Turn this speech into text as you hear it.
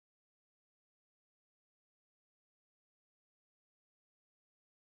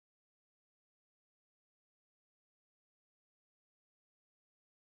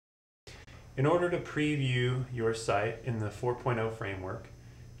In order to preview your site in the 4.0 framework,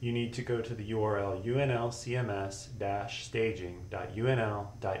 you need to go to the URL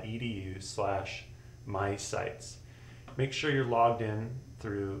unlcms-staging.unl.edu/mysites. Make sure you're logged in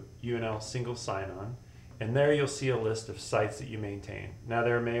through UNL single sign-on, and there you'll see a list of sites that you maintain. Now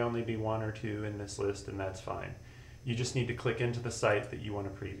there may only be one or two in this list, and that's fine. You just need to click into the site that you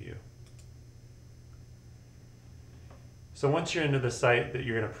want to preview. So once you're into the site that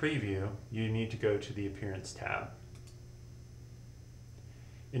you're going to preview, you need to go to the Appearance tab.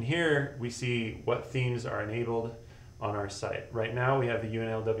 In here, we see what themes are enabled on our site. Right now, we have the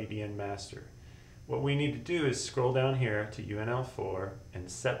UNL WDN Master. What we need to do is scroll down here to UNL4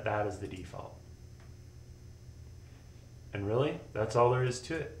 and set that as the default. And really, that's all there is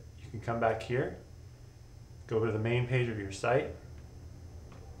to it. You can come back here, go to the main page of your site,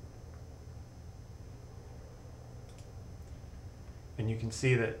 and you can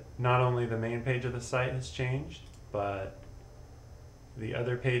see that not only the main page of the site has changed, but the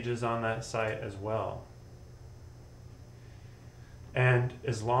other pages on that site as well. And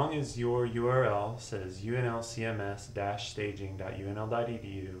as long as your URL says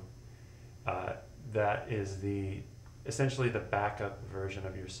unlcms-staging.unl.edu, that is essentially the backup version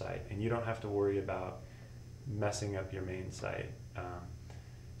of your site, and you don't have to worry about messing up your main site.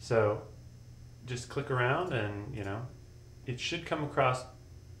 So just click around, and it should come across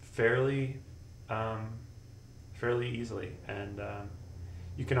fairly easily, and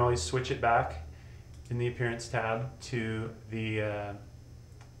you can always switch it back in the Appearance tab to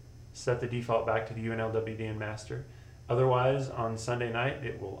set the default back to the UNL WDN Master. Otherwise, on Sunday night,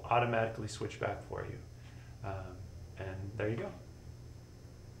 it will automatically switch back for you. And there you go.